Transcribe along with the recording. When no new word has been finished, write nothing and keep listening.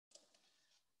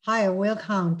Hi,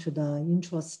 welcome to the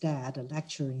Introstat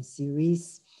lecturing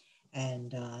series.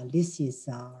 And this is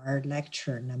our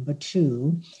lecture number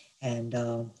 2.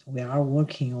 And we are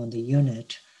working on the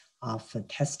unit of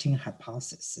testing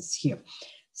hypothesis here.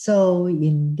 So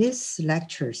in this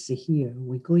lectures here,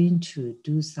 we're going to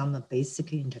do some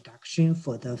basic introduction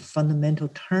for the fundamental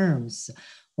terms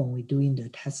when we're doing the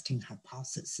testing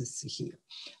hypothesis here.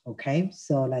 Okay,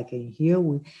 so like in here,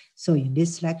 so in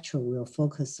this lecture, we'll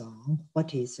focus on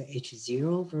what is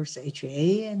H0 versus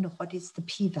HA and what is the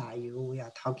p-value we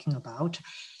are talking about.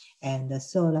 And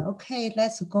so, okay,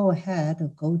 let's go ahead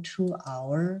and go to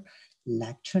our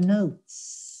lecture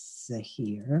notes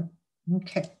here.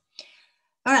 Okay.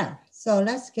 All right, so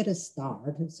let's get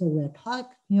started. So we're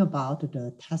talking about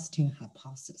the testing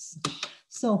hypothesis.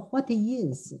 So what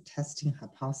is testing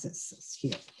hypothesis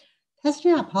here?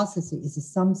 Testing hypothesis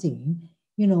is something,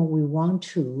 we want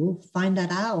to find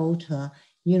that out,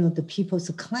 the people's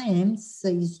claims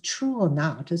is true or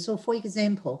not. So for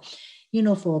example,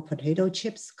 for potato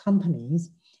chips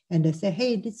companies, and they say,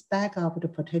 hey, this bag of the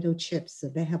potato chips,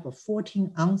 they have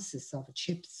 14 ounces of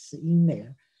chips in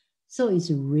there. So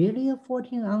it's really a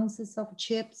 14 ounces of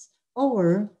chips,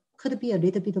 or could it be a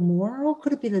little bit more, or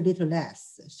could it be a little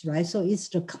less, right? So it's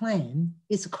the claim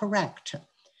is correct.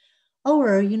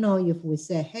 Or, if we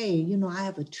say, hey,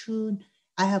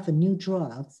 I have a new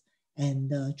drugs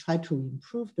and try to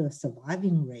improve the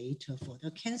surviving rate for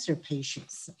the cancer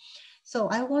patients. So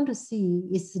I want to see,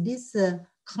 is this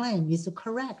claim is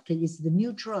correct? Is the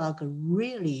new drug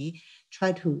really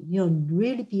try to,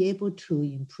 really be able to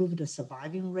improve the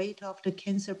surviving rate of the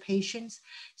cancer patients?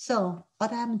 So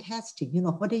what I'm testing,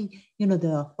 what is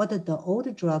the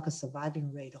old drug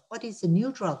surviving rate? What is the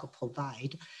new drug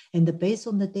provide? And based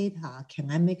on the data,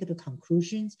 can I make the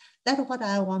conclusions? That's what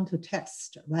I want to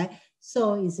test, right?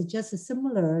 So it's just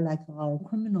similar like our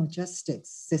criminal justice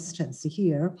systems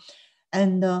here.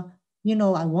 And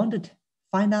I want to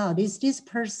find out, is this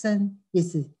person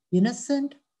is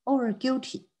innocent or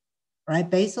guilty, right?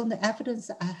 Based on the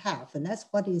evidence I have, and that's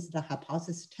what is the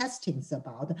hypothesis testing is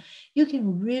about. You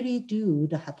can really do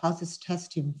the hypothesis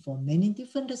testing for many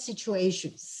different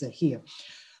situations here.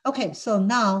 Okay, so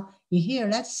now in here,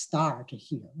 let's start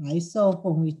here, right? So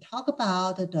when we talk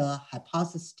about the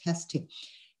hypothesis testing,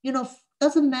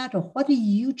 doesn't matter what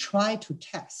you try to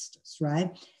test,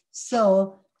 right?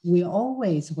 So we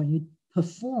always, when you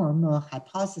perform a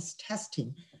hypothesis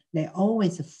testing, they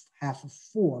always have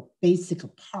 4 basic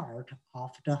parts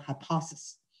of the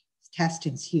hypothesis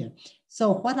testings here.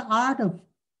 So what are the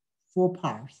 4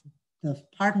 parts? The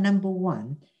part number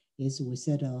 1 is we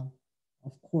said,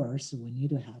 of course, we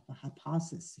need to have a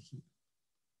hypothesis here,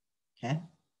 okay?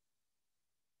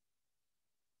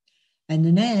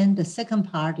 And then the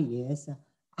second part is,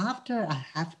 after I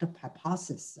have the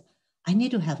hypothesis, I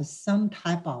need to have some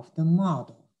type of the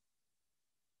model.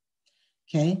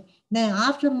 Okay, then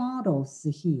after models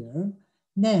here,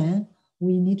 then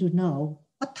we need to know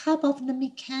what type of the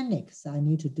mechanics I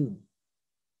need to do.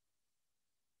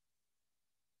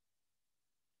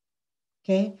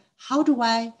 Okay, how do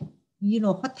I,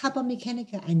 what type of mechanic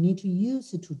I need to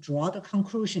use to draw the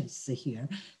conclusions here.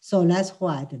 So that's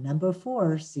why the number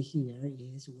 4 here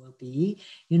will be,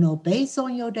 based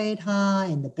on your data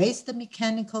and based the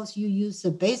mechanicals you use,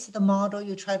 based the model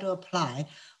you try to apply,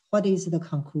 what is the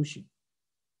conclusion?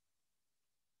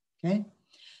 Okay,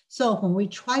 so when we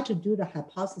try to do the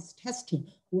hypothesis testing,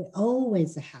 we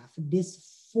always have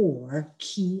these 4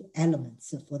 key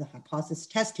elements for the hypothesis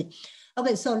testing.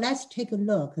 Okay, so let's take a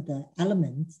look at the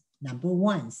elements. Number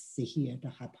 1 here,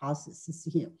 the hypothesis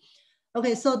here.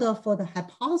 Okay, so for the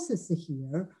hypothesis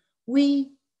here,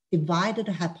 we divided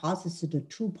the hypothesis into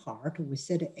 2 parts. We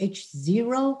said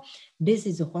H0, this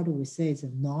is what we say is a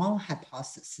null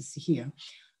hypothesis here.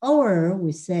 Or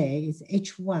we say it's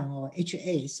H1 or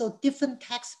HA. So different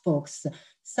textbooks,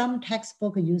 some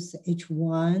textbooks use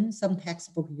H1, some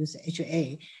textbooks use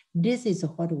HA. This is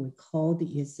what we call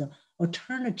is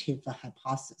alternative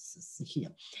hypothesis here.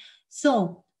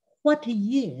 So what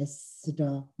is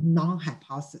the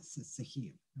non-hypothesis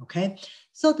here? Okay,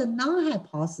 so the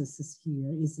non-hypothesis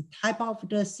here is a type of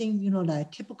the thing,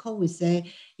 like typical we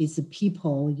say is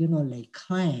people, they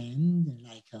claim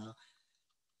like,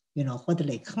 what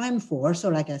they claim for. So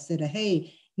like I said,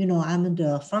 hey, I'm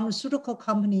the pharmaceutical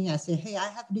company. I say, hey, I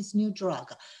have this new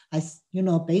drug.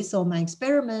 Based on my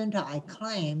experiment, I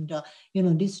claimed,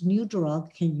 this new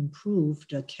drug can improve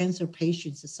the cancer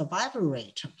patient's survival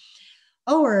rate.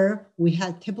 Or we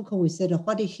had typical, we said,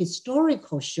 what the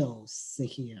historical shows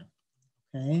here,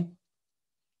 okay?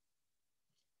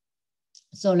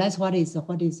 So that's what is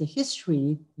the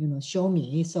history, show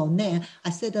me. So then I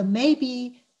said,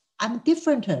 maybe I'm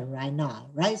different right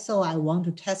now, right? So I want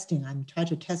to testing, I'm trying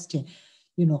to testing,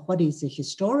 what is the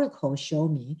historical show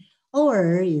me,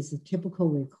 or is typical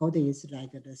we call it is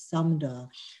like the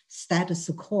status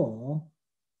quo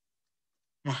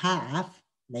I have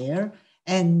there.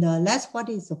 And that's what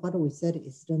we said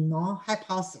is the null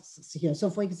hypothesis here. So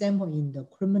for example, in the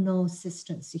criminal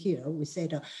systems here, we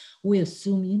said we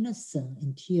assume innocent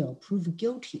until proved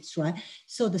guilty, right?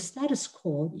 So the status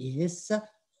quo is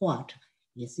what?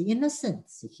 Is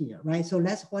innocence here, right? So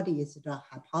that's what is the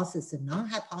hypothesis,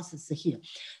 non-hypothesis here.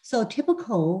 So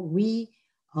typical,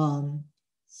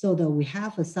 so that we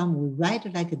have we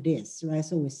write like this, right?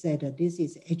 So we said that this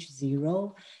is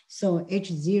H0. So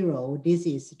H0, this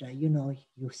is the,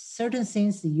 certain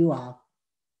things you are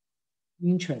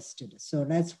interested. So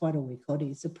that's what we call it,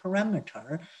 it's a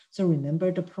parameter. So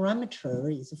remember the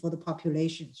parameter is for the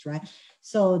populations, right?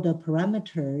 So the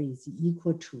parameter is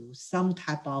equal to some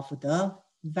type of the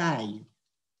value.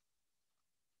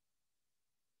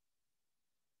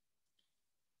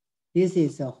 This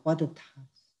is what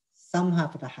some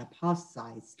have the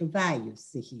hypothesized values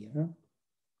here.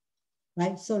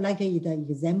 Right, so like the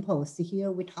examples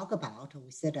here we talk about, we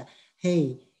said,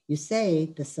 hey, you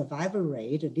say the survival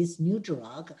rate, this new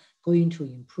drug going to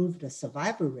improve the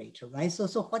survival rate, right? So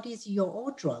what is your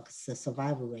old drug's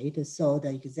survival rate? So the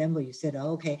example you said,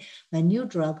 okay, my new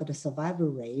drug, the survival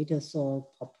rate, so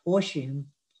proportion,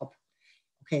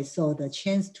 okay, so the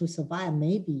chance to survive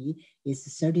maybe is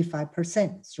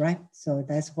 35%, right? So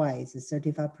that's why it's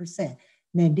 35%.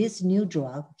 Then this new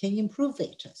drug can improve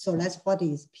it. So that's what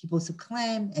is people's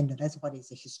claim, and that's what is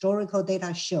the historical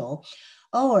data show.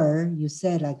 Or you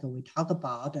said, like we talk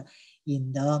about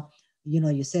in the,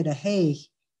 you said, hey,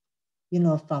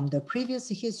 from the previous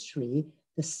history,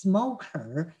 the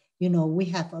smoker, we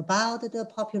have about the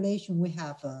population, we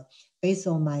have based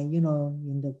on my,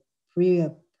 in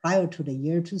the prior to the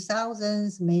year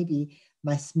 2000s, maybe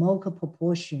my smoker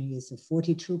proportion is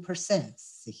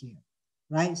 42% here.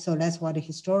 Right, so that's what the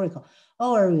historical,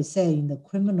 or we say in the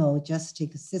criminal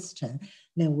justice system,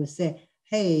 then we say,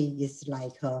 hey, it's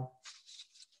like,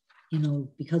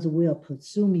 because we are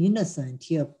presuming innocent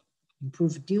until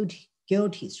proved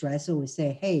guilty, right? So we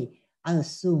say, hey, I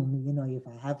assume, if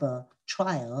I have a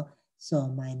trial, so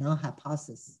my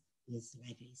non-hypothesis is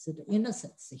like, it's the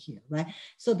innocence here, right?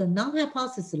 So the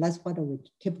non-hypothesis, that's what we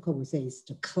typically say is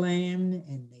the claim,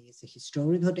 and it's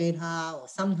historical data, or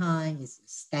sometimes it's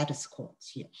status quo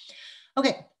here.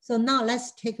 Okay, so now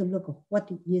let's take a look at what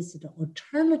is the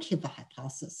alternative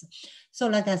hypothesis. So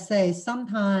like I say,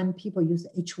 sometimes people use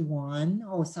H1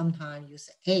 or sometimes use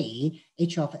A,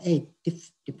 H of A,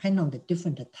 depending on the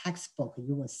different textbook,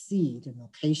 you will see the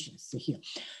notations here.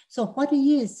 So what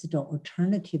is the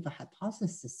alternative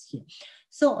hypothesis here?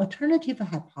 So alternative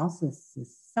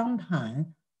hypothesis, sometimes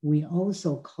we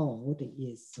also call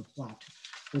is what?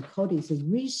 We call it a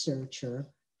researcher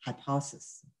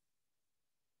hypothesis.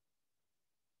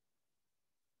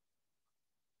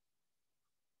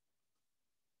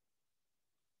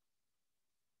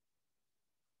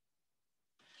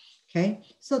 Okay,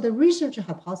 so the research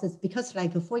hypothesis, because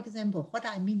like, for example, what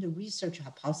I mean the research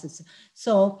hypothesis.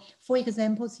 So for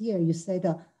examples here, you said,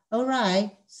 all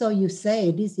right, so you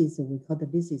say this is, we call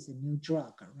it, this is a new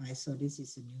drug, right? So this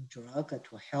is a new drug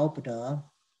to help the,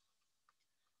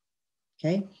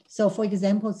 okay? So for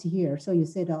examples here, so you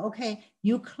said, okay,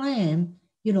 you claim,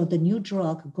 the new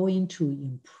drug going to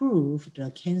improve the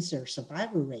cancer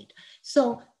survival rate.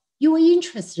 So you are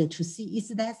interested to see if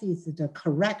that is the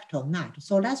correct or not.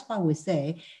 So that's why we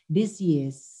say this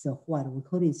is what we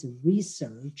call is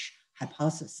research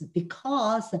hypothesis,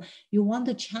 because you want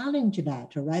to challenge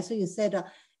that, right? So you said,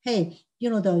 hey,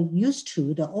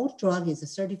 the old drug is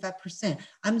 35%.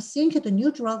 I'm thinking the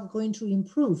new drug going to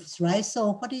improve, right?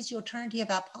 So what is your alternative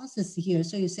hypothesis here?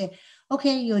 So you say,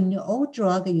 okay, your old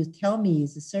drug, you tell me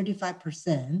is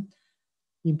 35%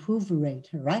 improve rate,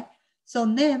 right? So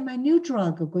then my new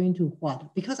drug are going to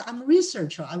what? Because I'm a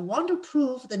researcher, I want to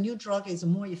prove the new drug is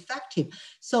more effective.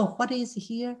 So what is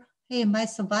here? Hey, my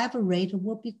survival rate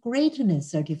will be greater than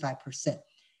 35%.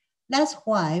 That's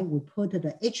why we put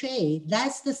the HA,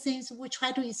 that's the things we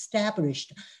try to establish.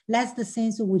 That's the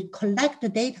things we collect the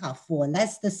data for.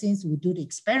 That's the things we do the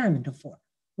experiment for,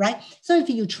 right? So if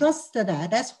you trust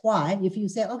that, that's why if you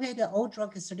say, okay, the old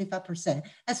drug is 35%,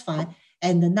 that's fine.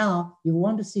 And now you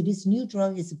want to see this new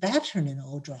drug is better than the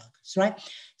old drugs, right?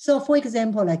 So for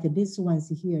example, like this one's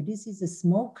here, this is a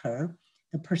smoker,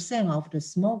 the percent of the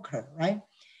smoker, right?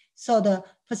 So the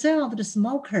percent of the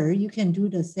smoker, you can do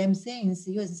the same things.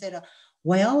 You said,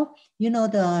 Well,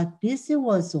 this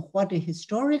was what the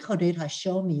historical data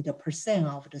show me. The percent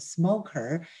of the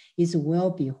smoker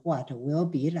will be what? Will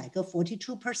be like a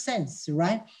 42%,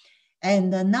 right?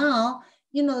 And now,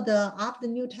 after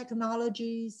new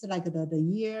technologies, like the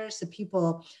years,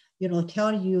 people,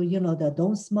 tell you, that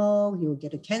don't smoke, you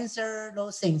get a cancer,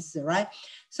 those things, right?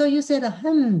 So you said,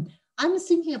 I'm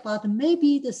thinking about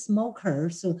maybe the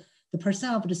smokers, so the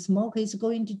percent of the smoker is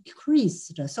going to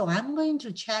decrease. So I'm going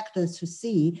to check to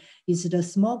see is the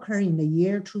smoker in the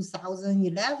year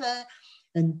 2011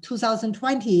 and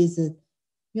 2020 is,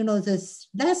 this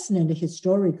less than the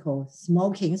historical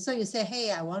smoking. So you say,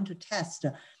 hey, I want to test.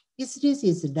 This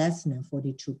is less than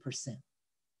 42%.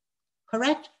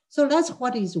 Correct? So that's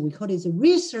what we call it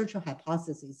research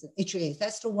hypothesis, HA.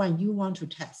 That's the one you want to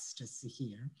test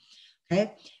here.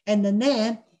 Okay. And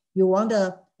then you want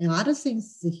to, and other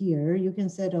things here, you can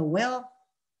say, well,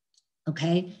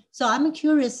 okay, so I'm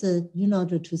curious,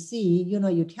 to see,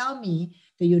 you tell me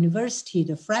the university,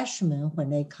 the freshmen, when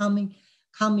they come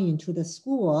into the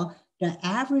school, the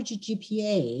average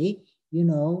GPA,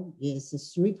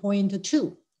 is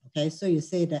 3.2. Okay, so you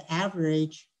say the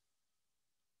average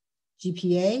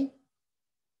GPA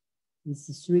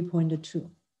is 3.2.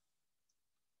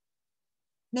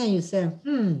 Then you say,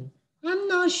 I'm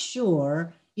not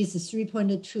sure it's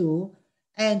 3.2,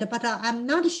 but I'm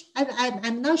not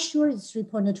sure it's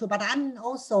 3.2, but I'm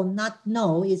also not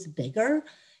know it's bigger.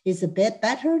 It's a bit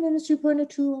better than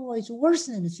 3.2 or it's worse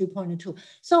than 3.2.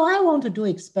 So I want to do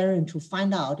experiment to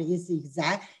find out is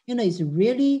exact, it's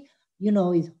really,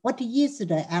 what is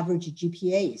the average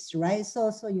GPAs, right?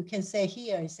 So you can say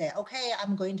here, say, okay,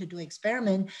 I'm going to do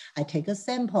experiment. I take a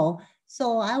sample.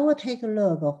 So I will take a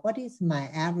look at what is my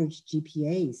average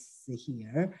GPAs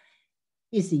here.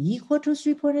 Is it equal to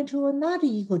 3.2 or not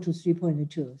equal to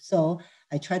 3.2? So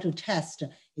I try to test,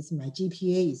 is my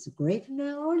GPA is greater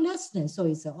than or less than? So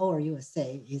it's, or you will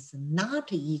say it's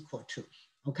not equal to,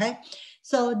 okay?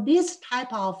 So this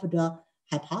type of the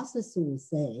hypothesis we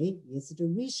say is the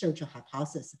research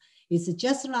hypothesis. It's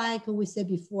just like we said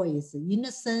before, it's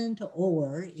innocent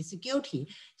or it's guilty.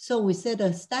 So we said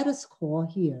the status quo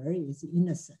here is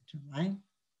innocent, right?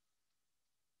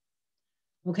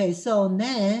 Okay, so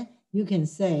then you can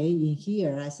say in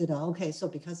here, I said, okay, so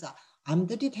because I'm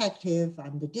the detective,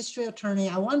 I'm the district attorney,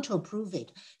 I want to prove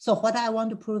it. So what I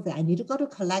want to prove it, I need to go to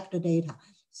collect the data.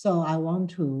 So I want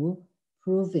to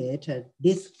prove it,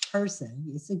 this person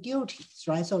is guilty,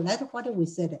 right? So that's what we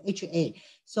said, HA.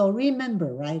 So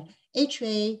remember, right,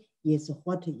 HA is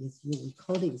what is we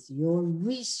call it is your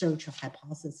research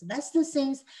hypothesis. That's the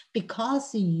things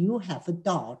because you have a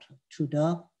doubt to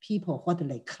the people what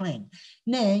they claim.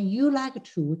 Then you like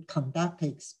to conduct an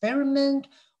experiment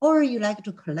or you like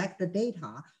to collect the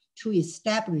data to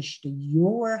establish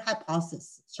your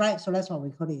hypothesis, right? So that's what we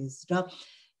call it is the,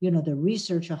 the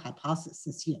research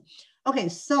hypothesis here. Okay,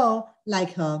 so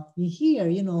like in here,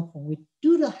 when we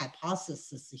do the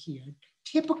hypothesis here,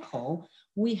 typical,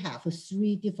 we have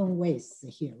 3 different ways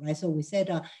here, right? So we said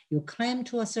you claim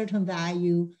to a certain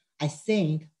value, I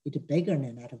think it's bigger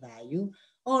than that value,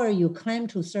 or you claim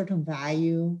to a certain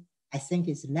value, I think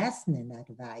it's less than that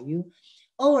value,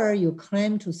 or you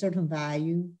claim to a certain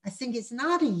value, I think it's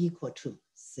not equal to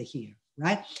here,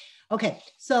 right? Okay,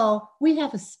 so we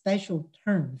have a special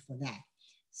term for that.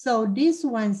 So this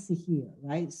one's here,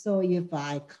 right? So if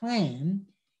I claim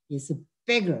it's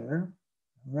bigger,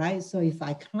 right? So if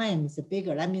I claim it's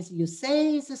bigger, that means you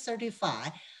say it's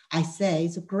 35, I say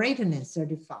it's greater than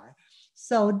 35.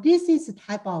 So this is the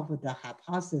type of the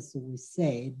hypothesis we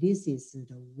say this is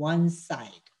the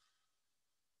one-side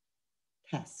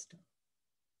test,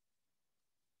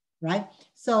 right?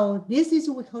 So this is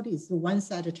what we call it the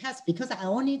one-sided test because I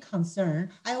only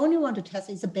want to test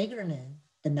it's bigger than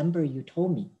the number you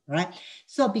told me, right?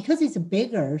 So because it's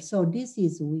bigger, so this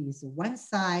is one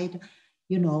side,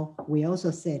 we also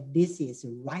said this is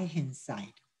right-hand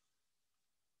side.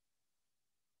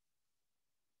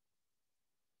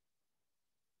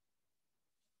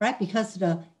 Right, because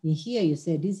in here you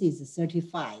say this is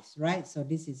 35, right? So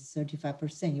this is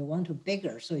 35%. You want to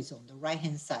bigger, so it's on the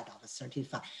right-hand side of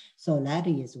 35. So that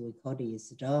is we call it is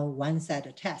the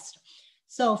one-sided test.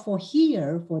 So for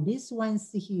here, for this ones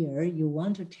here, you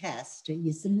want to test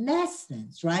is less than,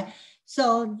 right?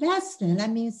 So less than,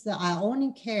 that means I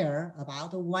only care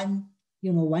about one,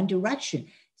 one direction.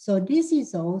 So this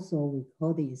is also, we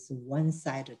call this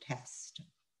one-sided test.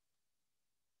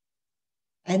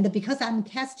 And because I'm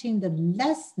testing the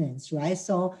lessons, right?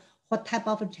 So what type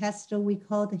of a test we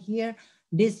called here?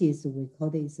 This is, we call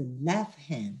this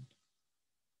left-hand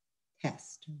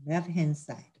test, left-hand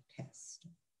side test,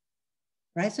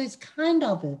 right? So it's kind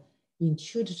of,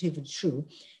 intuitive true.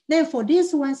 Then for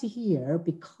these ones here,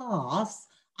 because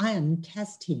I am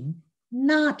testing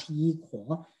not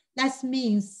equal, that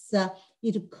means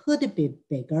it could be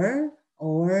bigger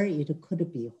or it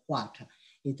could be what?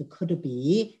 It could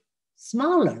be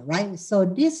smaller, right? So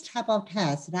this type of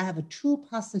test, I have a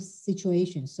two-possible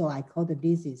situation. So I call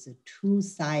this is a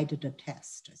two-sided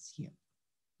test here.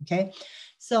 Okay,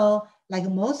 so like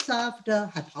most of the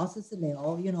hypotheses, they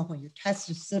all, when you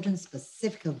test certain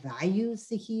specific values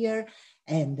here,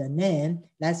 and then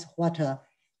that's what,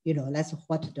 that's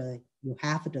what you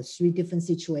have the three different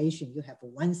situations. You have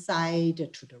one side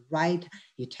to the right,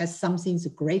 you test something's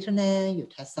greater than, you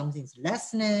test something's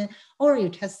less than, or you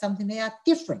test something that are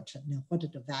different than what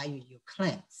the value you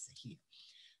claim here.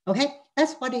 Okay,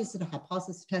 that's what is the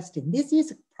hypothesis testing. This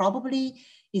is probably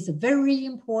is very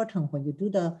important when you do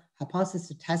the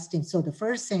hypothesis testing. So the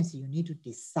first thing is you need to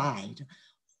decide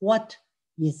what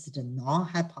is the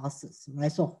non-hypothesis,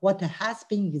 right? So what has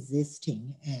been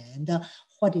existing and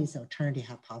what is alternative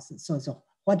hypothesis. So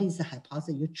what is the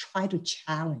hypothesis? You try to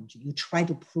challenge, you try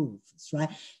to prove, right?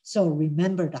 So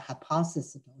remember the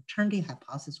hypothesis, the alternative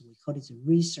hypothesis, we call it a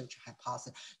research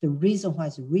hypothesis. The reason why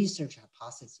it's a research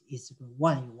hypothesis is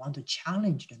one, you want to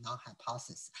challenge the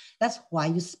non-hypothesis. That's why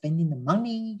you're spending the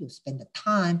money, you spend the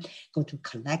time, go to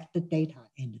collect the data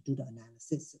and do the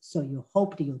analysis. So you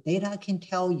hope that your data can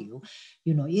tell you,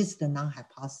 is the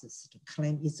non-hypothesis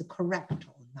claim is correct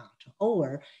or not,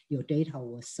 or your data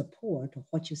will support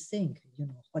what you think,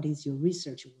 what is your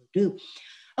research will do.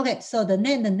 Okay, so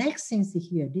then the next things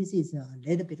here, this is a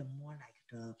little bit more like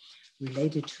the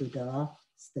related to the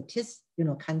statistics,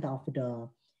 kind of the,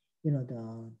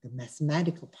 the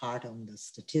mathematical part on the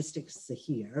statistics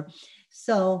here.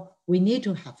 So we need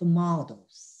to have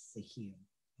models here,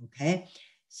 okay?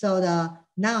 So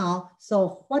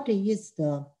so what is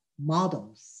the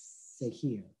models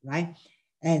here, right?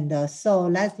 And so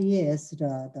that is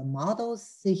the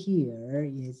models here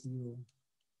is you.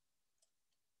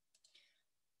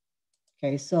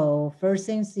 Okay, so first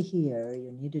things here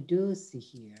you need to do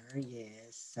here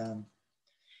is,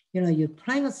 you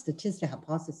plan a statistical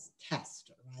hypothesis test,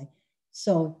 right?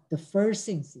 So the first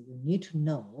things you need to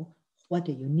know what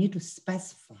you need to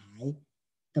specify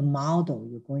the model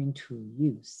you're going to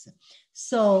use.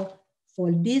 So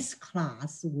for this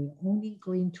class, we're only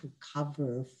going to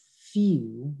cover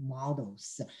few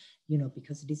models,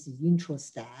 because this is intro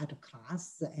stat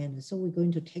class. And so we're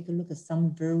going to take a look at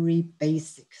some very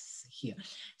basics here.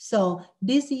 So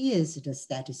this is the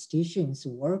statisticians'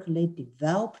 work. They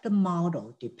develop the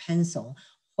model depends on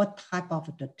what type of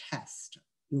the test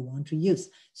you want to use.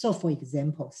 So for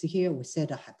example, see here, we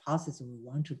said a hypothesis, we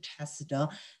want to test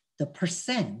the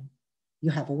percent.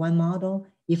 You have one model.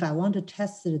 If I want to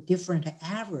test the different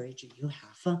average, you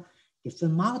have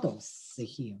different models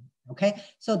here, okay?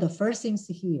 So the first things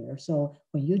here, so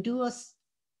when you do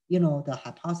the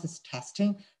hypothesis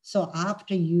testing, so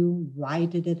after you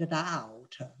write it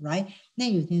out, right?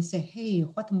 Then you can say, hey,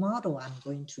 what model I'm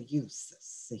going to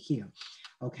use here,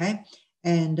 okay?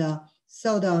 And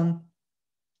so then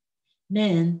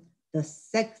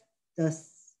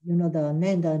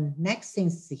the next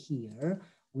things here,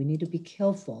 we need to be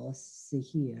careful. See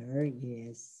here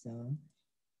is,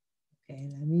 okay,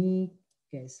 let me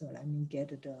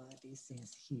get these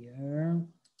things here.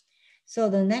 So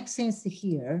the next things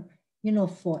here,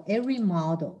 for every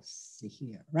model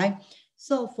here, right?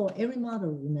 So for every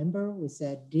model, remember we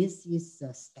said this is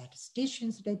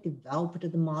statisticians that developed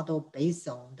the model based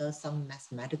on some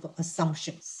mathematical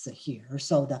assumptions here.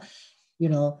 So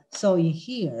so in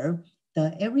here,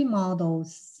 the every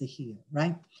models here,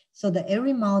 right? So the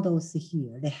every models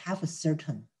here, they have a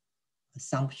certain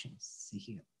assumptions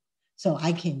here. So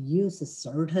I can use a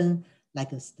certain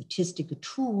like a statistical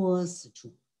tools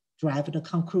to drive the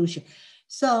conclusion.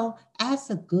 So as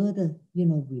a good,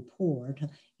 report,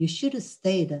 you should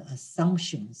state the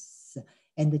assumptions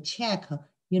and check,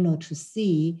 to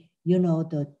see,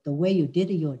 the way you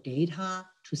did your data,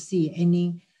 to see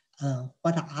any,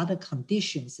 what other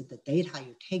conditions the data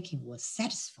you're taking will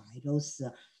satisfy those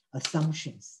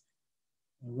assumptions,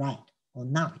 right? Or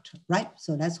not, right?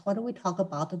 So that's what we talk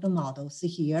about the models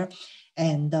here.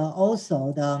 And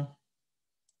also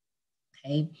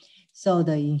okay, so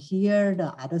in here, the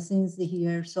other things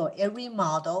here, so every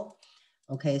model,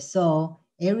 okay, so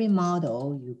every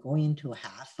model you're going to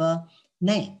have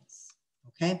names,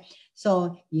 okay?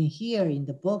 So in here, in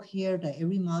the book here,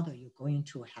 every model you're going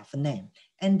to have a name.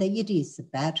 And it is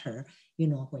better,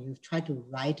 when you try to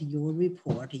write your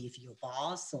report, if your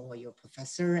boss or your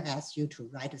professor asks you to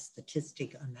write a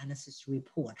statistical analysis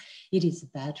report, it is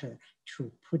better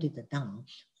to put it down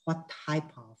what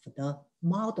type of the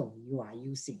model you are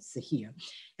using here.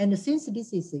 And since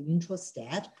this is the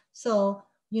IntroStat, so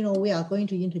we are going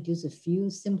to introduce a few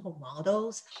simple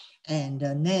models, and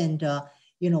then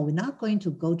we're not going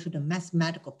to go to the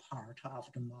mathematical part of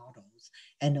the models,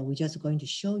 and we're just going to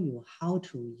show you how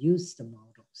to use the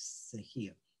models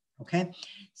here. Okay,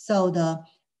 so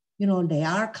there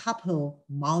are a couple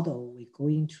model we're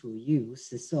going to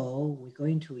use. So we're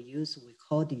going to use, we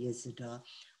call this the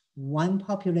one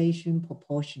population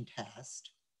proportion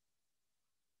test.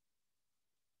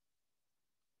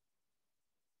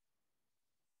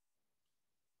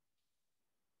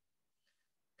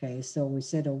 Okay, so we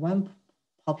said a one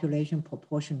population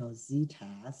proportional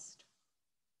z-test.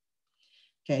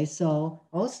 Okay, so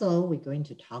also we're going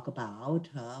to talk about,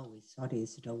 we thought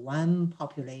is the one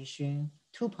population,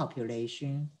 two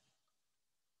population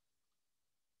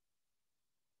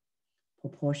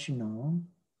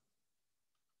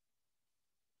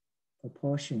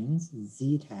proportions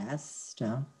z-test.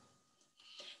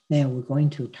 Then we're going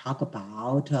to talk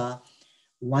about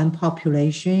one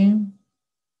population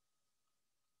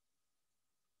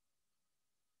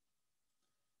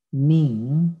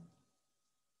mean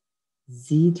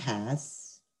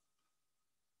z-test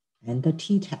and the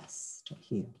t-test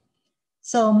here.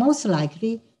 So most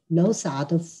likely, those are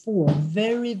the four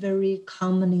very, very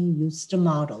commonly used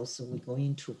models we're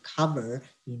going to cover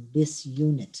in this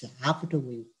unit. After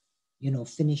we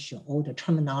finish all the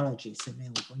terminologies, and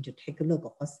then we're going to take a look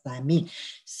at what's that mean.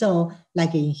 So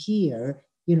like in here,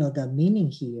 the meaning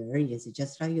here is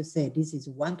just like you said, this is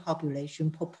one population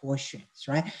proportions,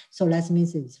 right? So that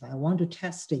means if I want to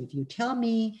test it, if you tell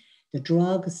me the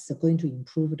drugs are going to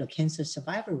improve the cancer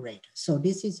survival rate. So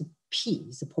this is P,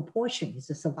 is a proportion, is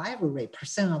a survival rate,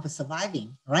 percent of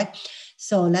surviving, right?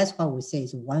 So that's what we say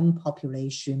is one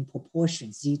population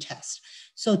proportion z-test.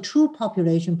 So two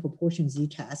population proportion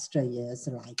z-test is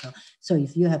like, so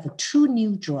if you have two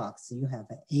new drugs, you have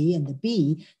A and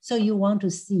B, so you want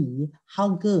to see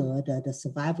how good the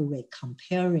survival rate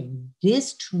comparing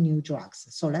these two new drugs.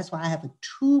 So that's why I have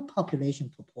two population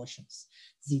proportions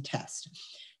z-test.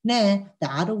 Then the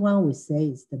other one we say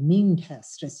is the mean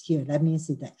test here. That means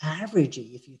the average.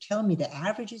 If you tell me the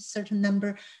average is a certain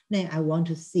number, then I want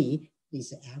to see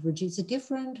is the average is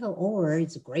different or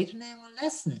it's greater than or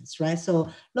less than, right?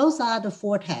 So those are the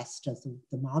four tests,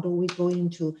 the model we're going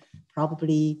to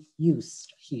probably use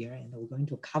here, and we're going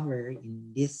to cover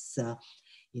in this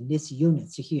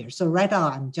units here. So right now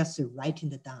I'm just writing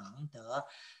down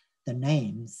the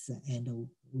names, and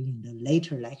in the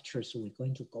later lectures, we're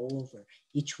going to go over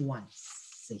each one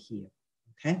here,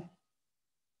 okay?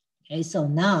 Okay, so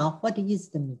now what is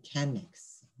the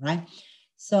mechanics, right?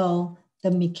 So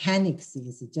the mechanics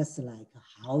is just like,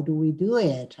 how do we do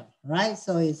it, right?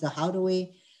 So it's how do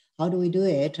we do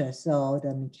it? So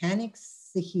the mechanics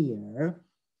here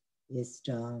is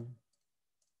the,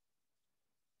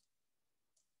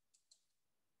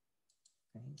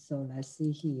 okay, so let's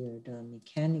see here, the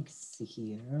mechanics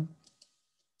here.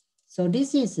 So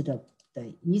this is the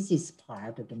easiest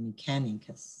part of the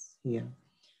mechanics here.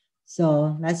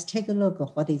 So let's take a look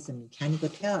at what is the mechanical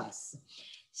tell us.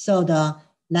 So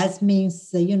that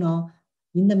means, in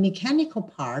the mechanical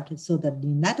part, so that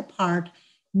in that part,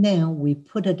 then we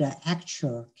put the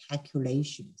actual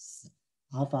calculations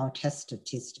of our test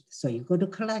statistics. So you go to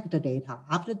collect the data.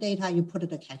 After the data, you put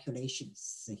the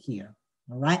calculations here.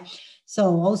 All right. So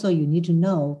also you need to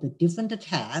know the different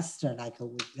tests, like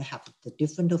we have the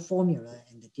different formula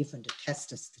and the different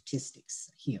test statistics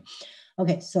here.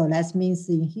 Okay, so that means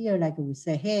in here, like we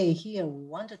say, hey, here we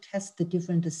want to test the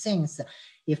different things.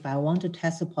 If I want to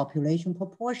test the population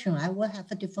proportion, I will have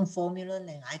a different formula, and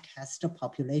I test the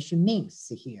population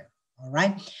means here. All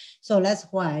right, so that's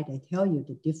why they tell you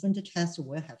the different tests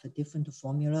will have a different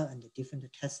formula and the different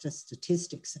test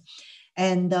statistics.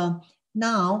 And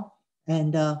now,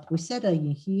 and we said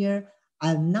in here,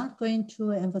 I'm not going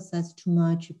to emphasize too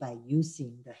much by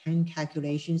using the hand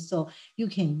calculation. So you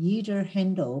can either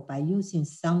handle by using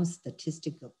some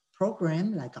statistical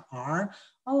program like R,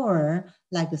 or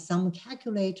like some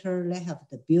calculator, they have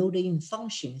the built-in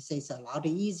function, so it's a lot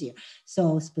easier.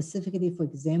 So specifically, for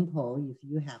example, if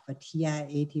you have a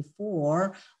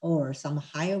TI-84 or some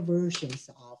higher versions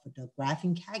of the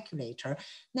graphing calculator,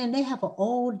 then they have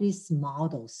all these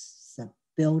models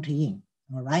built in.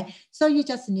 All right, so you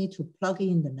just need to plug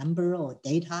in the number or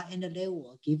data, and they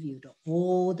will give you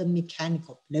all the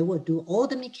mechanical. They will do all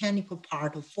the mechanical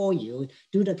part for you,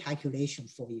 do the calculation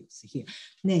for you here.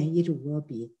 Then it will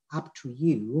be up to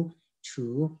you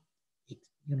to,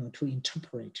 to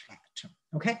interpret that.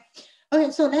 Okay.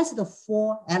 Okay, so that's the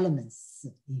four elements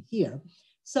in here.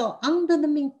 So under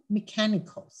the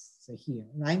mechanicals here,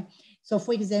 right? So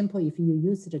for example, if you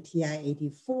use the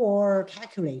TI-84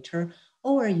 calculator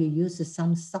or you use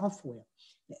some software,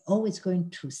 they're always going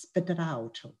to spit it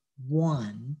out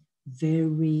one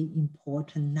very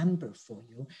important number for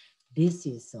you. This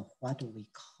is what we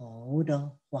call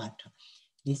the what?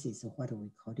 This is what we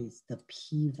call this the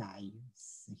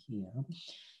p-values here.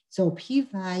 So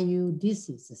p-value, this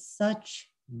is such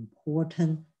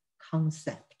important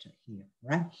concept here,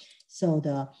 right? So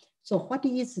what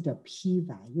is the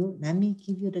p-value? Let me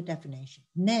give you the definition.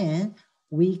 Then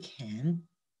we can,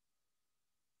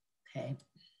 okay,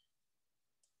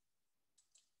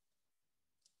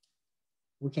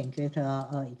 we can get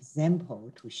an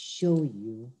example to show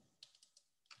you.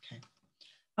 Okay,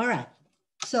 all right.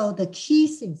 So the key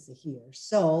things here.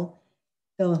 So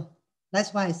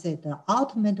that's why I said the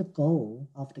ultimate goal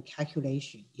of the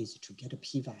calculation is to get a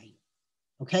p-value.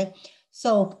 Okay,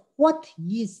 so what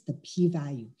is the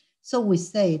p-value? So we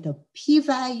say the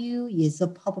p-value is a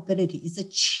probability, is a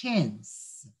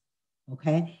chance,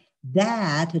 okay,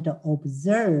 that the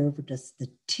observed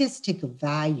statistical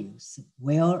values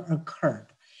will occur.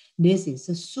 This is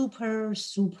a super,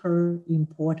 super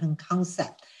important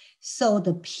concept. So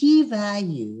the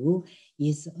p-value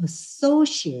is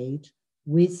associated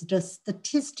with the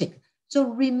statistic. So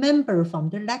remember from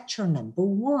the lecture number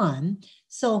 1,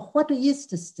 so what is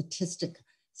the statistic?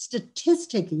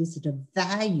 Statistic is the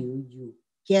value you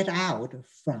get out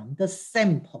from the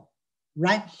sample,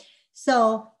 right?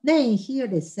 So then here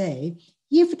they say,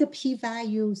 if the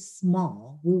p-value is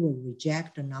small, we will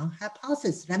reject the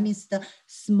non-hypothesis. That means the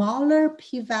smaller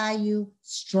p-value,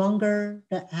 stronger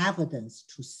the evidence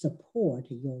to support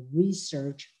your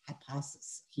research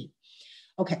hypothesis here.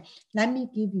 Okay, let me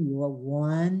give you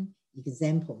one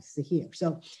example here.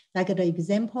 So like the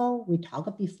example we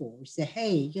talked before, we say,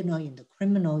 hey, you know, in the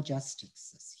criminal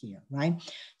justice here, right?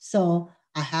 So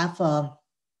I have,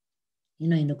 you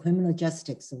know, in the criminal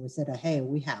justice, we said, hey,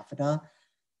 we have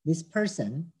this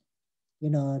person, you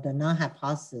know, the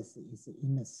non-hypothesis is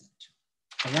innocent,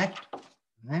 correct? All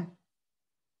right.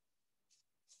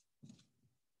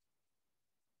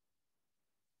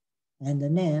 And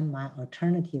then my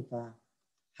alternative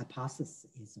hypothesis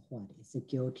is what? It's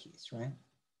guilty, right?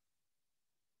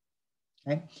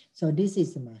 Okay, so this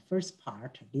is my first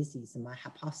part. This is my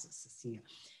hypothesis here.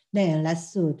 Then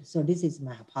let's so this is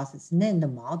my hypothesis. Then the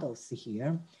models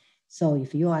here. So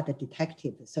if you are the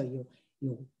detective, so you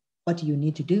what you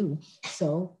need to do.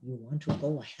 So you want to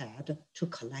go ahead to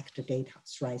collect the data,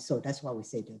 right? So that's why we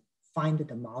say to find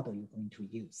the model you're going to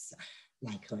use.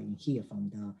 Like in here from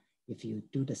the, if you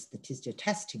do the statistical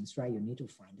testings, right, you need to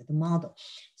find the model.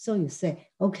 So you say,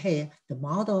 okay, the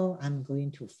model I'm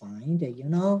going to find, you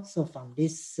know, so from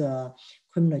this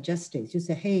criminal justice, you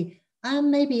say, hey,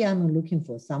 maybe I'm looking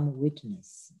for some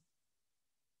witness,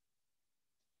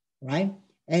 right?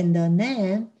 And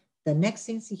then the next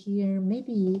things here,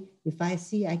 maybe if I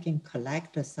see I can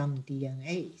collect some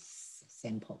DNA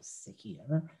samples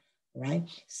here, right?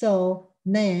 So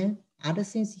then other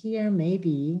things here,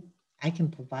 maybe I can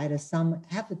provide some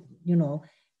evidence, you know,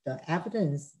 the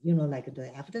evidence, you know, like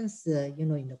the evidence, you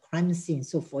know, in the crime scene.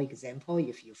 So for example,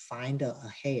 if you find a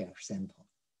hair sample,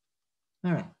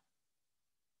 all right.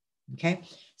 Okay,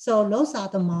 so those are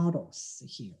the models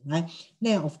here, right?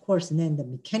 Now, of course, then the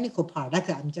mechanical part, like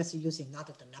I'm just using not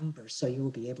the numbers, so you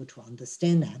will be able to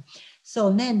understand that. So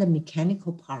then the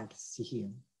mechanical parts here,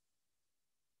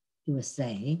 you will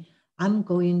say, I'm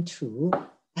going to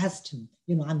estimate,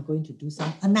 you know, I'm going to do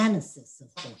some analysis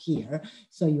for here.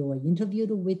 So you will interview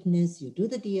the witness, you do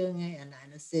the DNA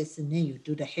analysis, and then you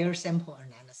do the hair sample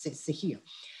analysis here.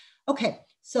 Okay,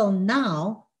 so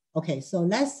now, okay, so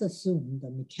let's assume the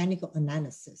mechanical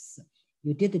analysis.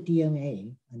 You did the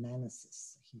DNA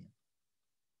analysis here.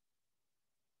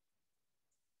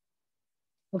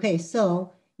 Okay,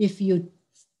 so if you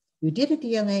did a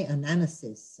DNA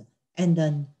analysis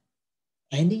and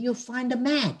you find a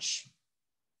match,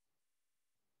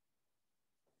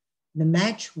 the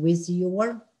match with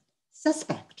your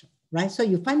suspect, right? So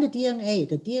you find the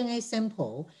DNA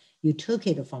sample, you took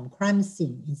it from crime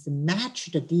scene, it's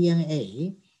matched the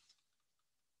DNA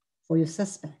for your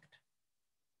suspect.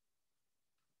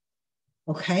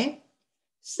 Okay,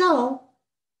 so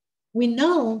we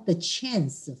know the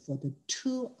chance for the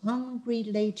two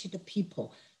unrelated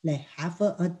people that have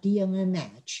a DNA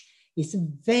match is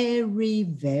very,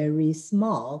 very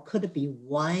small. Could be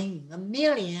 1 in a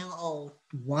million or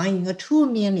 1 in a 2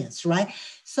 millions, right?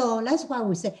 So that's why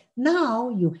we say now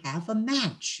you have a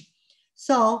match.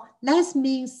 So that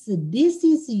means this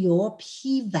is your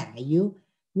p-value.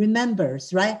 Remember,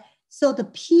 right? So the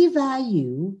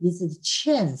p-value is the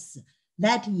chance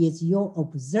that is your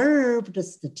observed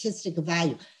statistic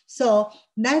value. So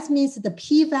that means the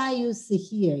p-values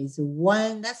here is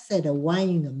 1, let's say the 1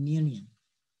 in a million.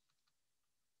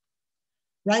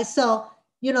 Right, so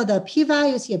the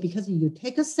p-values here, because you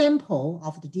take a sample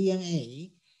of the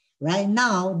DNA, right?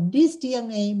 Now this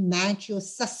DNA match your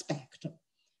suspect.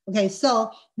 Okay,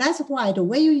 so that's why the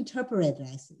way you interpret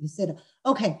this, you said,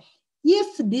 okay,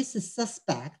 if this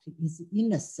suspect is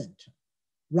innocent,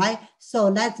 right?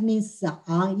 So that means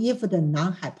if the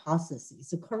non-hypothesis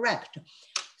is correct.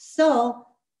 So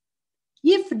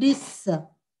if this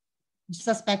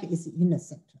suspect is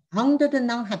innocent, under the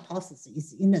non-hypothesis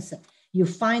is innocent, you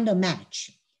find a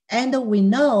match. And we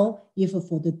know if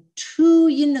for the 2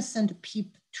 innocent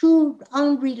people, 2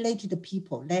 unrelated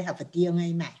people, they have a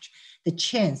DNA match, the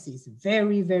chance is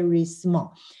very, very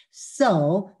small.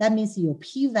 So that means your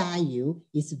p-value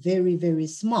is very, very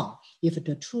small if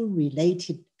the 2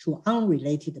 related to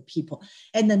unrelated people.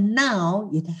 And now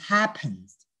it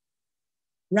happens,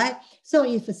 right? So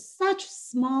if such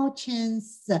small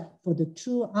chance for the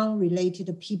 2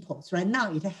 unrelated peoples, right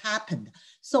now it happened.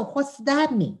 So what's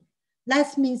that mean?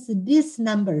 That means these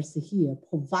numbers here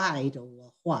provide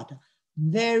what?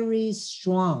 Very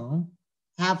strong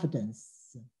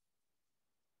evidence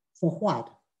for what?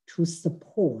 To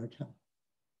support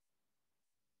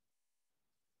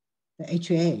the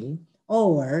HA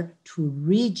or to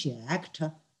reject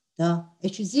the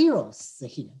H0s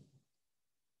here.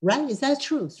 Right? Is that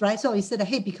true? Right? So it said,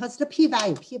 hey, because the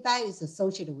p-value is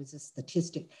associated with the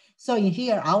statistic. So in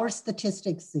here, our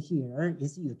statistics here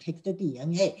is you take the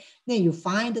DNA, then you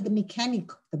find the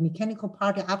mechanical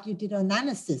part after you did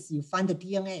analysis, you find the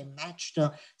DNA match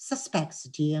the suspect's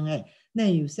DNA.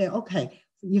 Then you say, okay,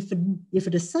 if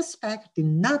the suspect did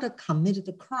not commit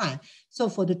the crime, so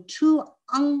for the 2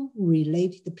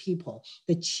 unrelated people,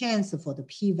 the chance for the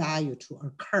p-value to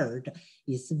occur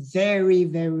is very,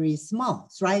 very small,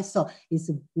 right? So it's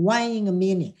 1 in a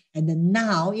million, and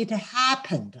now it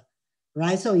happened,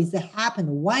 right? So it happened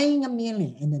 1 in a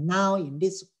million, and now in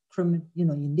this crime,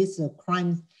 in this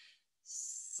crime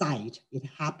site, it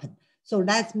happened. So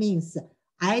that means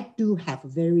I do have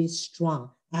very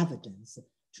strong evidence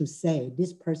to say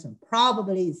this person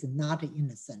probably is not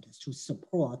innocent to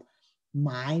support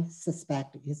my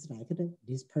suspect is like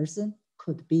this person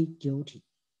could be guilty.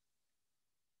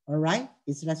 All right,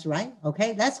 is that right?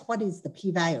 Okay, that's what is the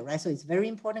p-value, right? So it's a very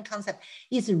important concept.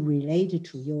 It's related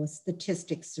to your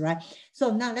statistics, right?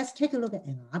 So now let's take a look at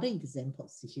another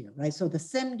examples here, right? So the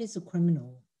same this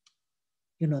criminal,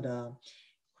 the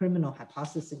criminal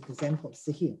hypothesis examples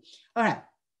here. All right.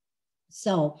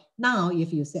 So now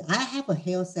if you say, I have a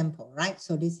hair sample, right?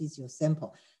 So this is your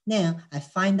sample. Now I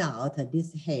find out that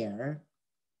this hair,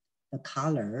 the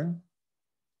color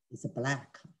is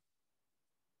black.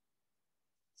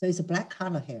 So it's a black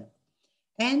color hair.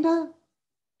 And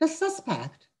the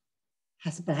suspect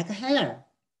has black hair.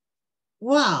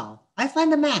 Wow, I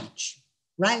find a match,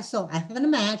 right? So I find a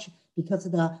match because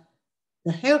the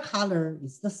hair color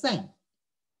is the same.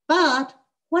 But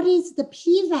what is the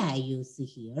p-values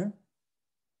here?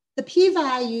 The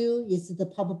p-value is the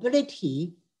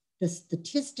probability, the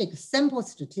statistic, sample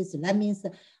statistic. That means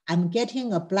that I'm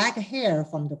getting a black hair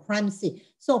from the crime scene.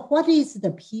 So what is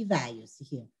the p-values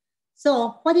here?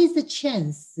 So what is the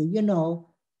chance,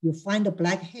 you find a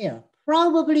black hair?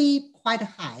 Probably quite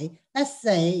high. Let's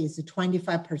say it's a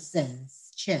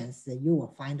 25% chance that you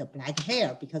will find a black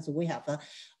hair because we have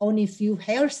only few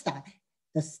hairstyle,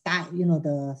 the style,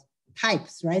 the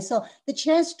types, right? So the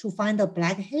chance to find a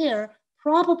black hair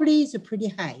probably is pretty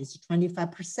high, it's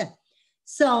 25%.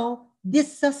 So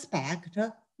this suspect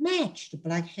matched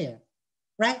black hair,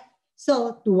 right?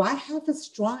 So do I have a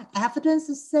strong evidence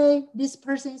to say this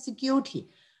person is guilty?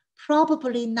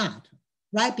 Probably not,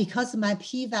 right? Because my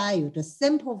p-value, the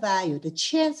sample value, the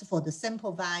chance for the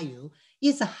sample value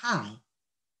is high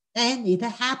and it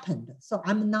happened. So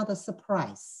I'm not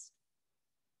surprised,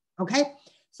 okay?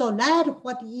 So that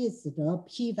what is the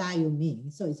p-value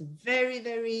mean? So it's very,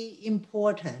 very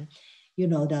important,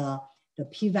 the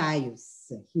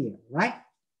p-values here, right?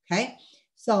 Okay,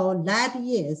 so that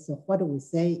is what we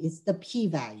say is the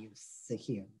p-values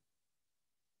here.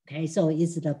 Okay, so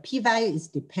is the p-value is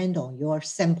depend on your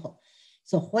sample.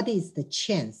 So what is the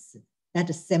chance that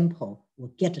the sample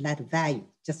will get that value?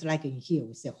 Just like in here,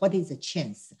 we say, what is the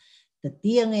chance? The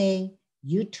DNA,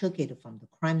 you took it from the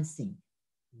crime scene,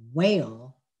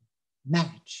 will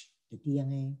match the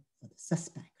DNA for the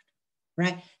suspect,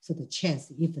 right? So the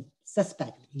chance if the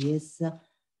suspect is,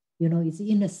 is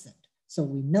innocent. So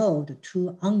we know the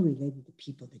 2 unrelated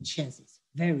people, the chance is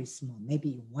very small,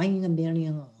 maybe 1 in a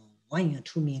million or 1 in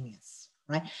 2 millions,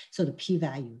 right? So the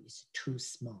p-value is too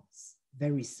small,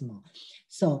 very small.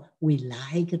 So we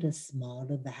like the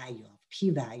smaller value of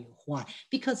p-value. Why?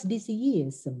 Because this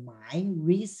is my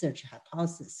research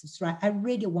hypothesis, right? I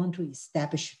really want to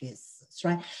establish this,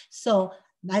 right? So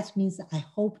that means I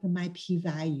hope that my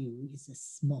p-value is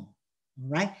small, all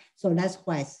right? So that's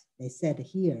why they said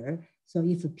here, so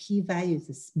if a p-value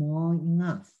is small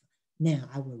enough, then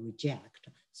I will reject.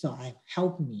 So I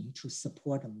help me to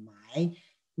support my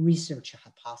research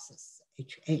hypothesis,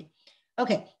 HA.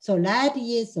 Okay, so that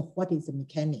is what is the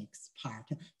mechanics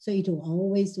part. So it will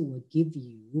always will give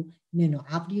you,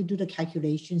 after you do the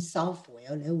calculation,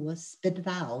 software, it will spit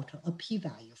out a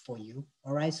p-value for you,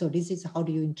 all right? So this is how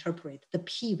do you interpret the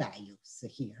p-values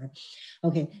here.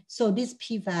 Okay, so this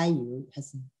p-value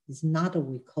is not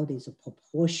we call it a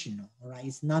proportional, all right?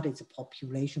 It's not it's a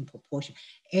population proportion.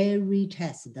 Every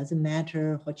test, doesn't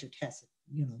matter what you test,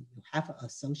 you have an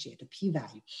associated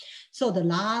p-value. So the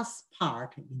last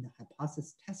part in the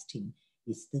hypothesis testing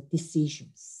is the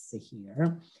decisions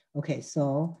here. Okay,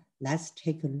 so let's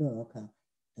take a look at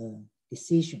the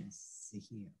decisions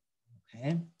here,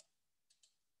 okay?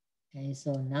 Okay,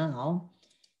 so now,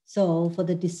 so for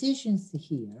the decisions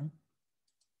here,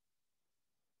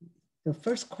 the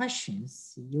first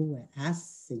questions you will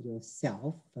ask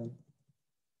yourself,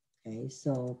 okay,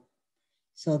 so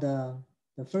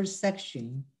the first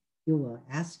section you will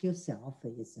ask yourself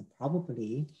is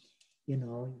probably,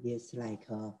 is like,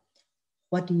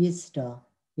 what is the,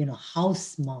 how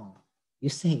small? You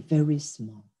say very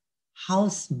small. How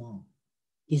small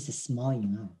is small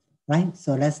enough, right?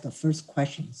 So that's the first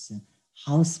question is,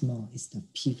 how small is the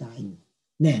p-value?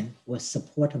 Then will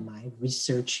support my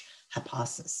research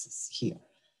hypothesis here.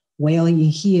 Well, in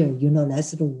here,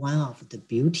 that's the one of the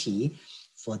beauty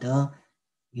for the,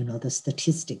 the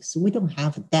statistics. We don't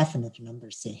have a definite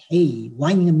number say, hey,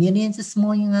 1 in a million is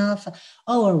small enough,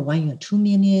 or 1 in 2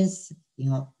 million,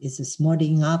 is small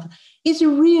enough. It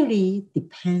really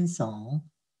depends on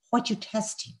what you're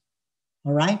testing,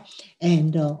 all right?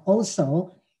 And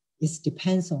also, it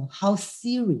depends on how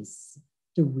serious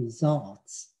the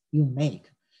results you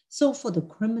make. So for the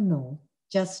criminal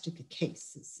justice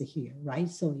cases here, right?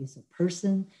 So it's a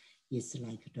person is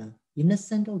like the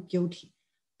innocent or guilty.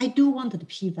 I do want the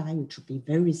p-value to be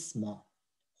very small.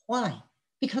 Why?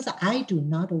 Because I do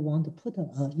not want to put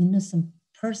an innocent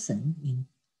person in,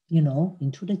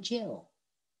 into the jail,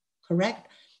 correct?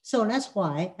 So that's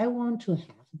why I want to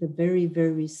have the very,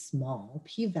 very small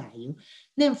p-value.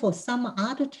 Then for some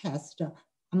other test,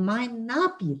 might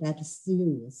not be that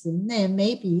serious. And then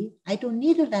maybe I don't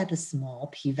need that small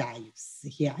p-values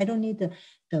here. I don't need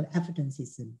the evidence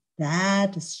is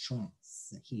that strong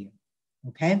here,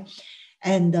 okay?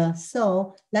 And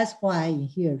so that's why in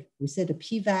here we said the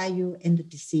p-value and the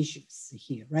decisions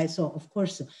here, right? So of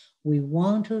course we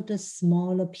wanted the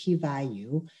smaller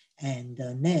p-value, and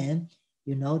then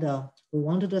we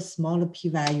wanted the smaller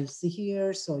p-values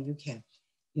here, so you can,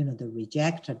 the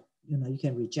reject, you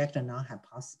can reject a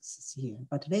non-hypothesis here,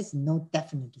 but there's no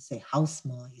definite to say how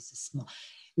small is small.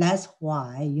 That's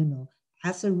why,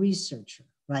 as a researcher,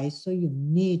 right? So you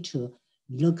need to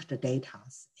look at the data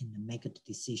and make the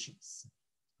decisions,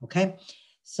 okay?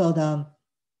 So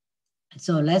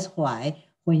that's why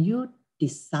when you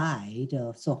decide,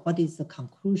 so what is the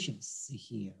conclusions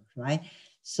here, right?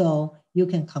 So you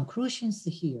can conclusions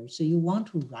here. So you want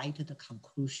to write the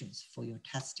conclusions for your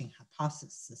testing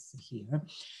hypothesis here.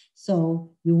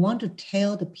 So you want to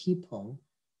tell the people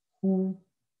who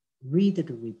read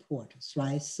the reports,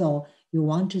 right? So you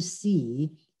want to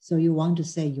see, so you want to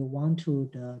say you want to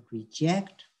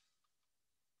reject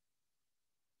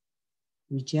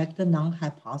the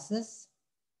non-hypothesis,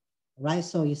 right?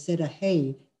 So you said,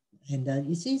 hey, and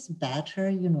it is better,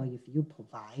 if you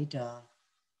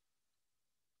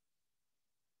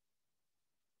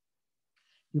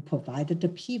provide the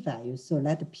p-value, so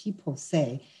let the people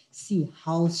see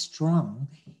how strong,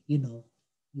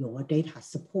 your data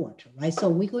support, right? So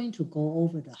we're going to go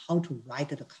over how to write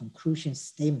the conclusion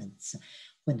statements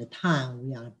when the time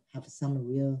we have some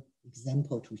real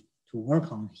example to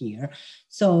work on here.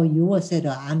 So you will say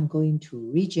that I'm going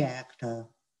to reject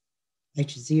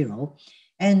H0.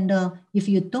 And if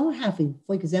you don't have it,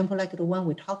 for example, like the one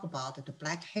we talk about, the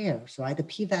black hairs, right? The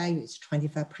p-value is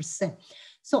 25%.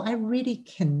 So I really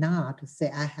cannot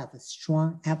say I have a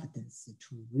strong evidence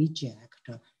to reject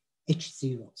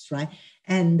H0s, right?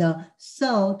 And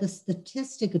so the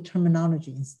statistical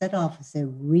terminology, instead of say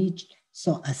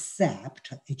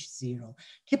accept H0,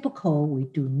 typical, we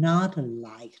do not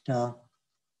like the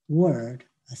word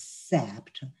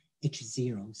accept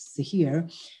H0s here.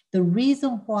 The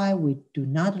reason why we do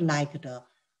not like the,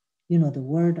 the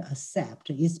word accept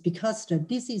is because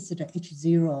this is the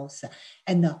H0s.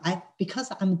 And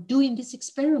because I'm doing this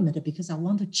experiment because I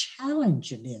want to challenge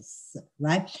this,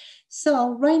 right?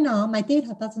 So right now my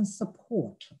data doesn't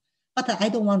support, but I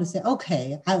don't want to say,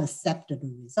 okay, I accept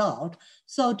the result.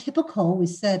 So typical, we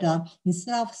said,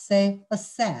 instead of say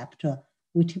accept,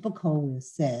 we typical will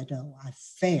say, I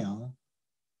fail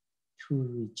to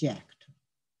reject.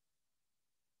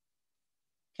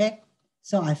 Okay,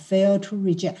 so I fail to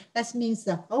reject. That means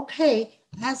that, okay,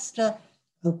 as the,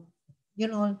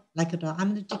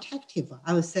 I'm the detective.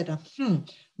 I will say,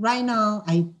 right now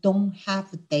I don't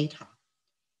have data,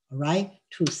 right,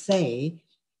 to say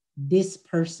this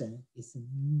person is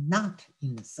not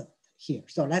innocent here.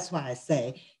 So that's why I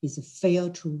say is fail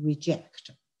to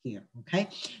reject here, okay?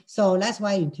 So that's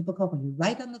why in typical, when you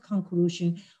write down the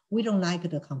conclusion, we don't like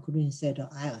the conclusion said,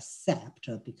 I accept,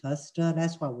 because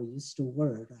that's why we use the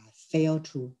word I fail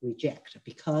to reject,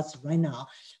 because right now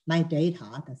my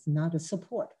data does not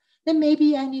support. Then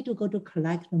maybe I need to go to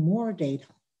collect more data,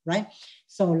 right?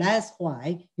 So that's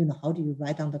why, how do you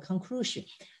write down the conclusion?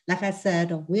 Like I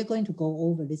said, we're going to go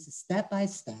over this step by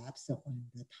step. So when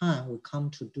the time we come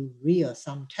to do real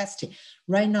sum testing.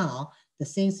 Right now, the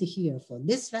things here for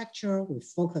this lecture, we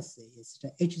focus is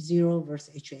the H0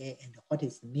 versus HA and what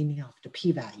is the meaning of the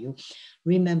p-value.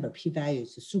 Remember, p-value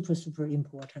is super, super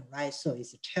important, right? So it's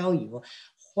to tell you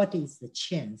what is the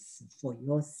chance for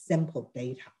your sample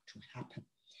data to happen.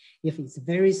 If it's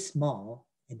very small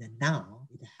and then now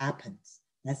it happens,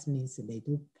 that means they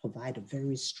do provide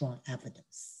very strong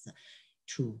evidence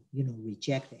to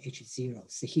reject the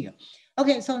H0s here.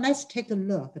 Okay, so let's take a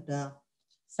look at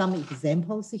some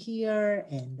examples here.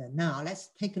 And now let's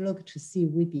take a look to see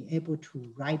if we'll be able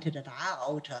to write it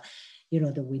out.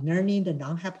 We're learning the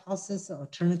non-hypothesis,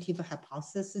 alternative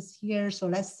hypothesis here. So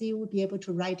let's see if we'll be able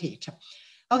to write it.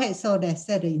 Okay, so they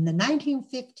said in the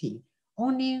 1950s,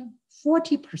 only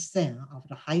 40% of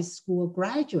the high school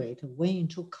graduate went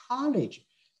into college.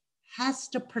 Has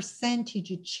the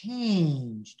percentage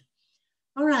changed?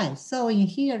 All right, so in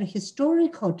here, the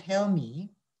historical tell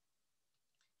me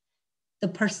the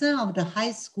percent of the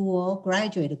high school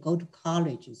graduate go to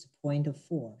college is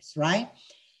 0.4, right?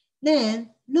 Then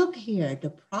look here,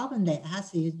 the problem they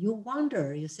ask is, you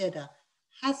wonder, you said,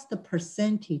 has the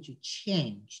percentage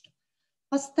changed?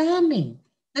 What's that mean?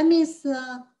 That means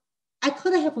I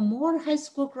could have more high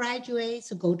school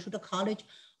graduates go to the college,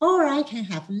 or I can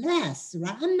have less,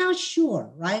 right? I'm not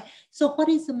sure, right? So what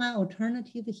is my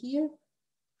alternative here?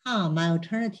 My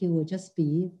alternative will just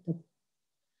be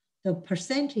the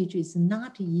percentage is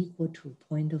not equal to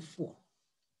 0.4.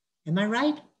 Am I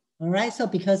right? All right, so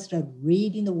because they're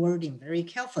reading the wording very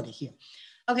carefully here.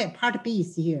 Okay, part B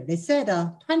is here. They said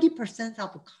 20%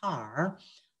 of a car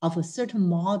of a certain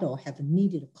model have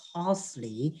needed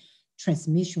costly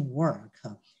transmission work.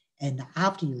 And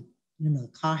after the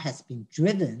car has been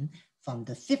driven from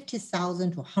the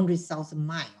 50,000 to 100,000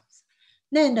 miles,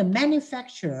 then the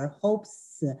manufacturer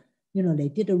hopes, they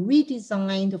did a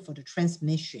redesign for the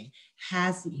transmission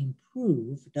has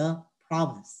improved the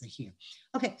problems here.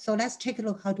 Okay, so let's take a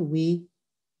look. How do we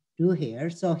do here?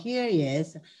 So here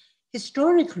is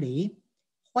historically,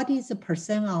 what is the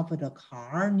percent of the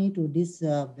car need to this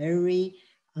very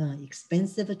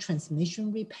expensive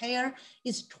transmission repair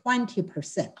is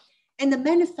 20%. And the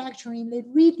manufacturing, they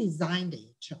redesigned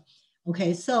it.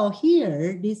 Okay, so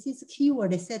here, this is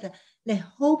keyword. They said they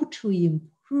hope to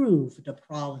improve the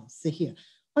problems here.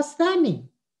 What's that mean?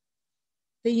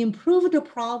 They improve the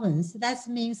problems. That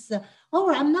means,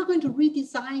 I'm not going to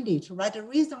redesign it, right? The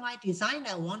reason I designed,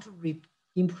 I want to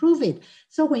improve it.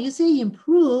 So when you say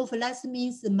improve, that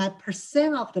means my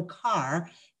percent of the car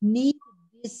need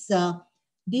this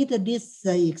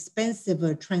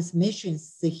expensive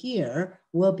transmissions here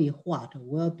will be what?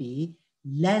 Will be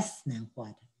less than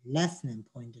what? Less than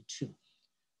 0.2,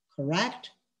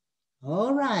 correct?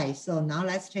 All right, so now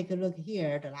let's take a look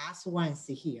here. The last ones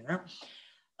here.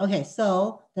 Okay,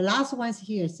 so the last ones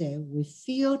here say we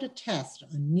field test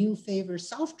a new favorite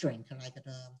soft drink, like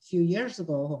a few years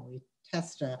ago when we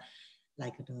test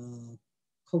like the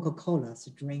Coca-Cola's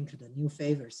drink, the new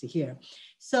favorites here.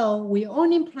 So we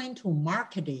only plan to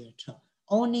market it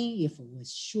only if we're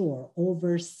sure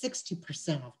over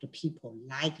 60% of the people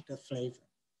like the flavor.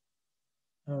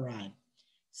 All right,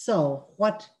 so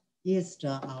what is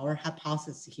our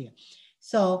hypothesis here?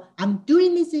 So I'm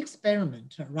doing this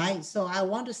experiment, right? So I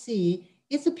want to see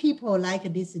if the people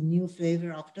like this new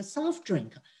flavor of the soft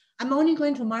drink. I'm only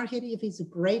going to market if it's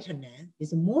greater than,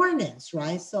 it's more than,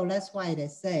 right? So that's why they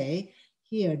say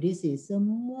here, this is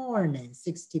more than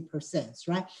 60%,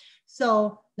 right?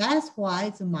 So that's why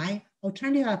it's my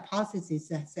alternative hypothesis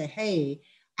that say, hey,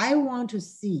 I want to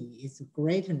see it's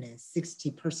greater than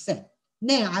 60%.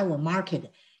 Then I will market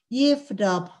it. If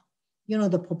the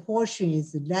the proportion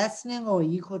is less than or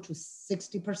equal to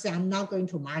 60%, I'm not going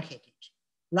to market it,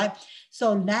 right?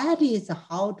 So that is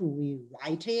how do we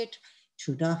write it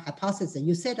to the hypothesis.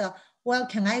 You said, well,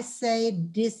 can I say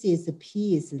this is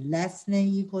P is less than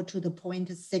equal to the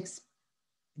 0.6,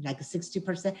 like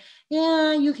 60%?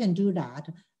 Yeah, you can do that.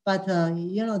 But,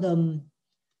 the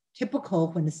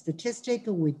typical when the statistic,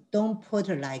 we don't put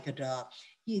like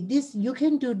this, you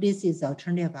can do this is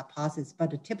alternative hypothesis, but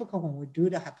the typical when we do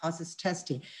the hypothesis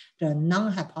testing, the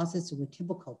non-hypothesis we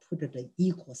typically put the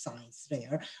equal signs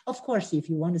there. Of course, if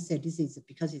you want to say this is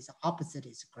because it's opposite,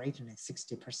 it's greater than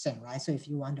 60%, right? So if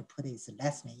you want to put it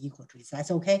less than equal to it,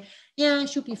 that's okay. Yeah, it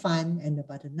should be fine. And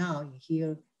but now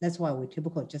here, that's why we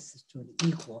typically just do the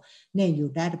equal. Then you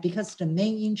that because the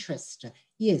main interest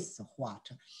is what?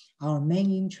 Our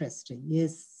main interest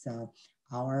is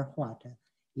our what?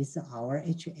 Is our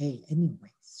HA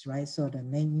anyways, right? So the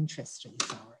main interest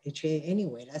is our HA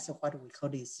anyway. That's what we call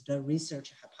this the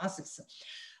research hypothesis.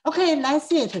 Okay,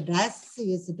 that's it. That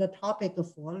is the topic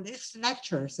for this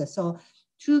lecture. So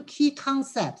two key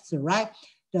concepts, right?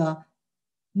 The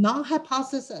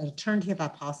non-hypothesis and alternative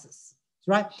hypothesis,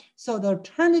 right? So the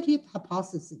alternative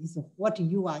hypothesis is what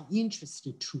you are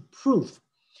interested to prove.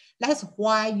 That's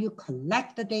why you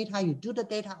collect the data, you do the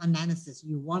data analysis,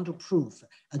 you want to prove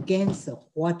against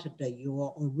what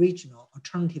your original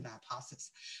alternative hypothesis.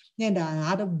 And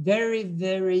another very,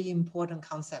 very important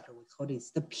concept we call this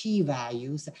the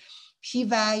p-values.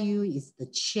 P-value is the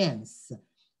chance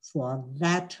for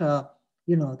that,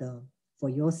 for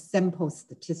your sample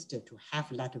statistic to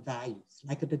have that values,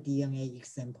 like the DNA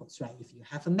examples, right? If you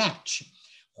have a match,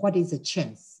 what is the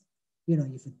chance?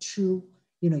 If two,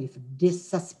 if this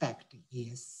suspect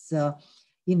is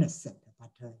innocent,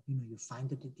 but you find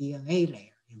the DNA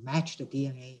layer, you match the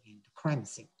DNA in the crime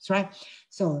scene, right?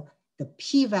 So the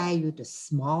p-value, the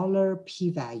smaller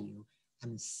p-value,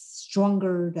 and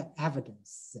stronger the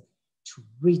evidence to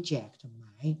reject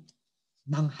my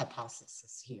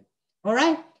non-hypothesis here. All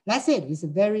right, that's it. It's a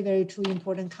very, very two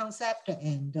important concept,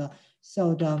 and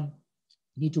so you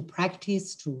need to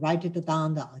practice to write it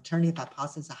down, the alternative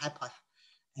hypothesis,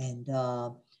 and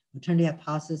alternative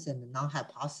hypothesis and the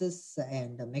non-hypothesis,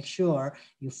 and make sure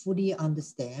you fully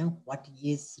understand what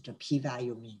is the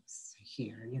p-value means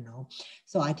here,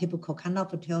 So I typically kind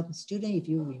of tell the student, if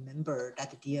you remember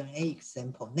that DNA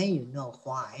example, then you know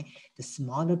why the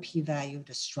smaller p-value,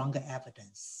 the stronger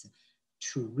evidence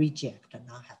to reject the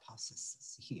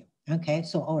non-hypothesis here. Okay,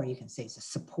 so or you can say it's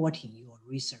supporting your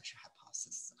research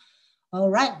hypothesis. All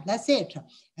right, that's it.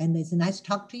 And it's nice to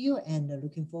talk to you, and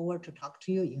looking forward to talk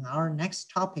to you in our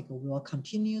next topic. We will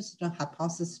continue the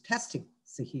hypothesis testing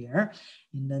here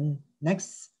in the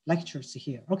next lectures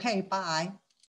here. Okay, bye.